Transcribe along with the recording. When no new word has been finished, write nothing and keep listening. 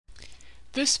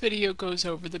This video goes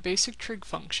over the basic trig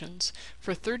functions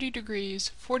for 30 degrees,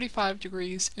 45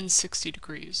 degrees, and 60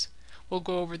 degrees. We'll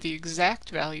go over the exact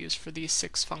values for these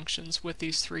 6 functions with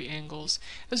these 3 angles,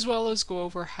 as well as go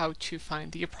over how to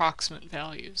find the approximate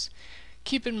values.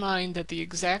 Keep in mind that the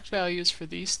exact values for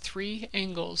these 3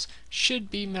 angles should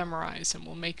be memorized and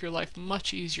will make your life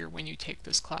much easier when you take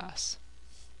this class.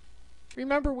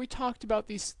 Remember, we talked about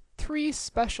these 3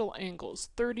 special angles,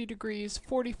 30 degrees,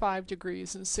 45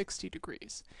 degrees, and 60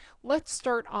 degrees. Let's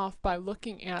start off by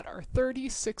looking at our 30,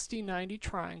 60, 90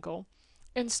 triangle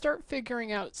and start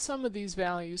figuring out some of these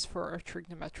values for our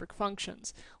trigonometric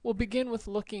functions. We'll begin with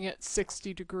looking at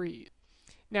 60 degrees.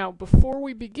 Now, before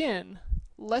we begin,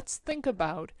 let's think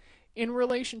about, in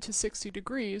relation to 60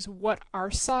 degrees, what our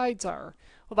sides are.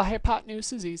 Well, the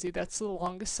hypotenuse is easy. That's the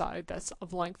longest side. That's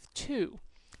of length 2.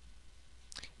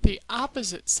 The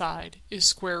opposite side is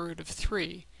square root of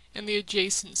 3, and the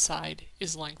adjacent side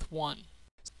is length 1.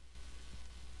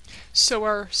 So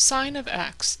our sine of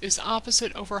x is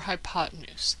opposite over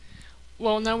hypotenuse.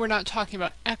 Well, now we're not talking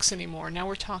about x anymore. Now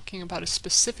we're talking about a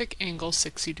specific angle,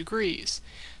 60 degrees.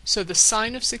 So the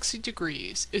sine of 60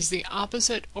 degrees is the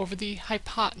opposite over the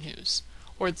hypotenuse,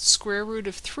 or the square root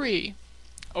of 3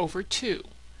 over 2,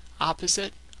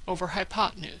 opposite over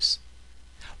hypotenuse.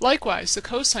 Likewise, the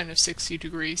cosine of 60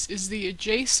 degrees is the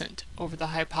adjacent over the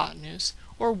hypotenuse,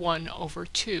 or 1 over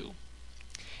 2.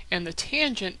 And the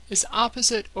tangent is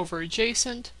opposite over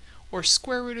adjacent, or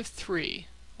square root of 3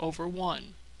 over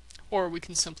 1. Or we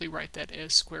can simply write that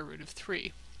as square root of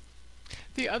 3.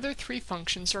 The other 3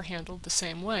 functions are handled the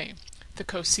same way. The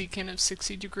cosecant of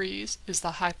 60 degrees is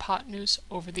the hypotenuse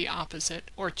over the opposite,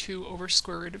 or 2 over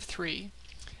square root of 3.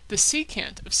 The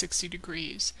secant of 60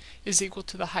 degrees is equal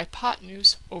to the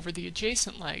hypotenuse over the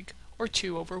adjacent leg, or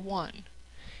 2 over 1.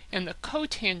 And the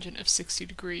cotangent of 60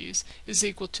 degrees is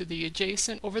equal to the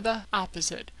adjacent over the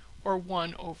opposite, or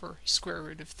 1 over square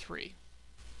root of 3.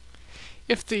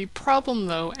 If the problem,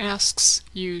 though, asks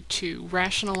you to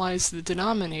rationalize the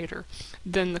denominator,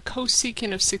 then the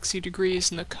cosecant of 60 degrees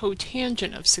and the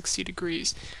cotangent of 60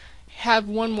 degrees have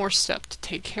one more step to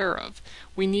take care of.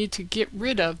 We need to get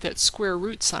rid of that square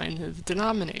root sign in the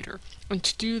denominator. And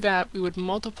to do that, we would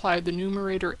multiply the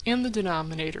numerator and the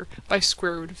denominator by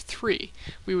square root of 3.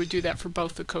 We would do that for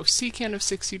both the cosecant of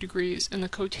 60 degrees and the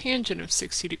cotangent of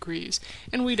 60 degrees,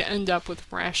 and we'd end up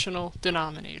with rational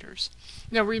denominators.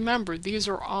 Now remember, these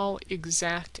are all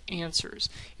exact answers.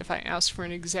 If I ask for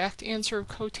an exact answer of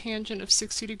cotangent of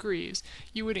 60 degrees,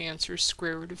 you would answer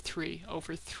square root of 3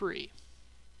 over 3.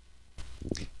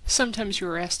 Sometimes you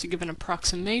are asked to give an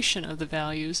approximation of the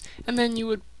values, and then you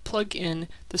would plug in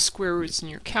the square roots in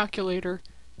your calculator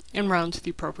and round to the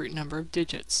appropriate number of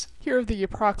digits. Here are the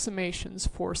approximations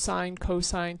for sine,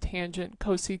 cosine, tangent,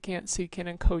 cosecant, secant,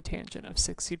 and cotangent of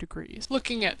 60 degrees.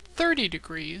 Looking at 30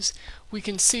 degrees, we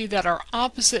can see that our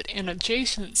opposite and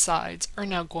adjacent sides are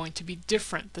now going to be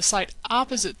different. The side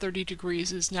opposite 30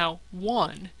 degrees is now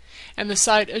 1, and the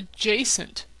side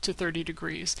adjacent to 30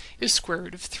 degrees is square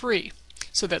root of 3.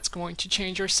 So that's going to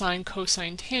change our sine,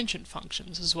 cosine, tangent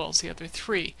functions, as well as the other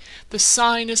 3. The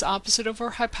sine is opposite over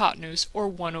hypotenuse, or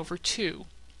 1 over 2.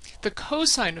 The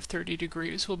cosine of 30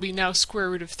 degrees will be now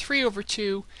square root of 3 over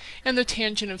 2, and the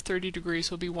tangent of 30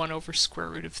 degrees will be 1 over square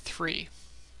root of 3.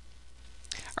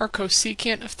 Our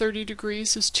cosecant of 30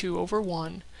 degrees is 2 over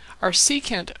 1. Our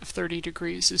secant of 30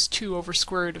 degrees is 2 over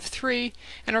square root of 3,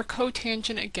 and our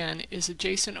cotangent again is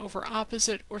adjacent over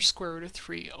opposite, or square root of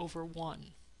 3 over 1.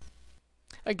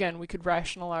 Again, we could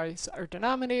rationalize our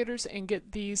denominators and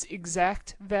get these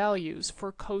exact values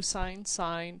for cosine,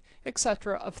 sine,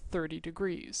 etc. of 30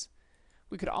 degrees.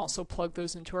 We could also plug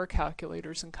those into our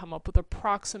calculators and come up with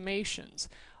approximations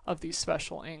of these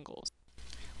special angles.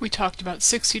 We talked about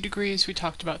 60 degrees, we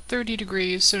talked about 30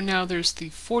 degrees, so now there's the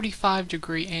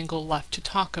 45-degree angle left to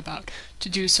talk about. To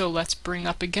do so, let's bring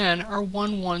up again our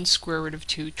 1, 1 square root of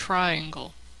 2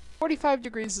 triangle. 45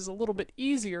 degrees is a little bit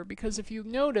easier because if you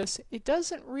notice, it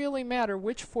doesn't really matter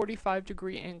which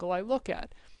 45-degree angle I look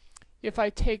at. If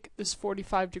I take this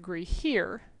 45 degree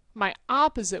here, my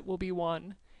opposite will be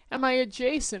 1, and my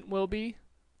adjacent will be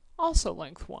also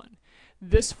length 1.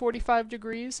 This 45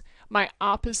 degrees, my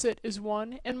opposite is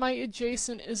 1, and my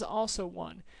adjacent is also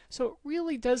 1. So it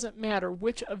really doesn't matter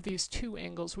which of these 2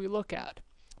 angles we look at.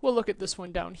 We'll look at this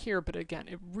one down here, but again,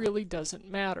 it really doesn't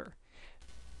matter.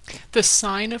 The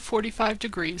sine of 45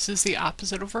 degrees is the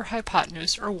opposite over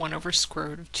hypotenuse, or 1 over square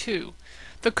root of 2.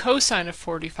 The cosine of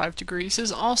 45 degrees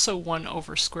is also 1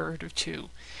 over square root of 2.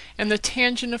 And the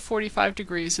tangent of 45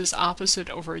 degrees is opposite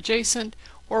over adjacent,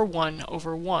 or 1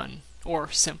 over 1, or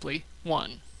simply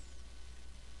 1.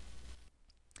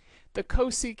 The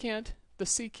cosecant, the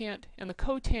secant, and the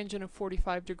cotangent of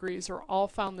 45 degrees are all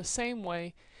found the same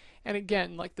way. And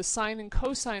again, like the sine and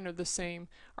cosine are the same,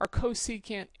 our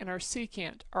cosecant and our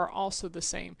secant are also the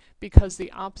same because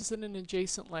the opposite and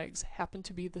adjacent legs happen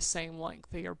to be the same length.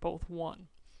 They are both 1.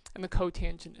 And the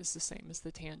cotangent is the same as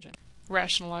the tangent.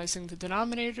 Rationalizing the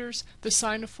denominators, the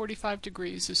sine of 45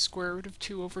 degrees is square root of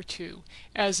 2 over 2,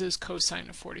 as is cosine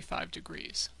of 45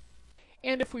 degrees.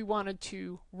 And if we wanted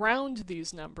to round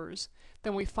these numbers,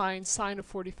 then we find sine of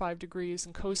 45 degrees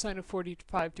and cosine of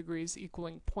 45 degrees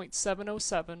equaling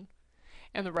 0.707,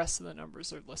 and the rest of the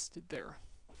numbers are listed there.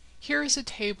 Here is a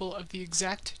table of the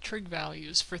exact trig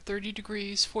values for 30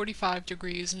 degrees, 45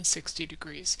 degrees, and 60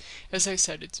 degrees. As I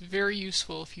said, it's very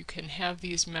useful if you can have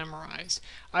these memorized.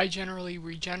 I generally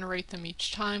regenerate them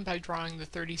each time by drawing the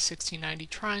 30, 60, 90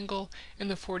 triangle and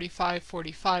the 45,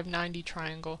 45, 90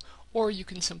 triangle, or you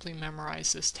can simply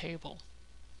memorize this table.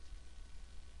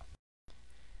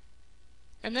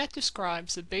 And that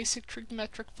describes the basic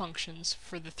trigonometric functions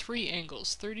for the three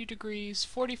angles, 30 degrees,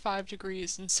 45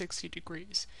 degrees, and 60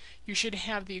 degrees. You should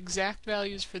have the exact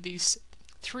values for these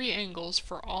three angles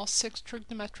for all 6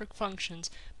 trigonometric functions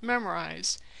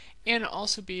memorized, and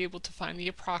also be able to find the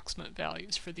approximate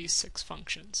values for these 6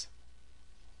 functions.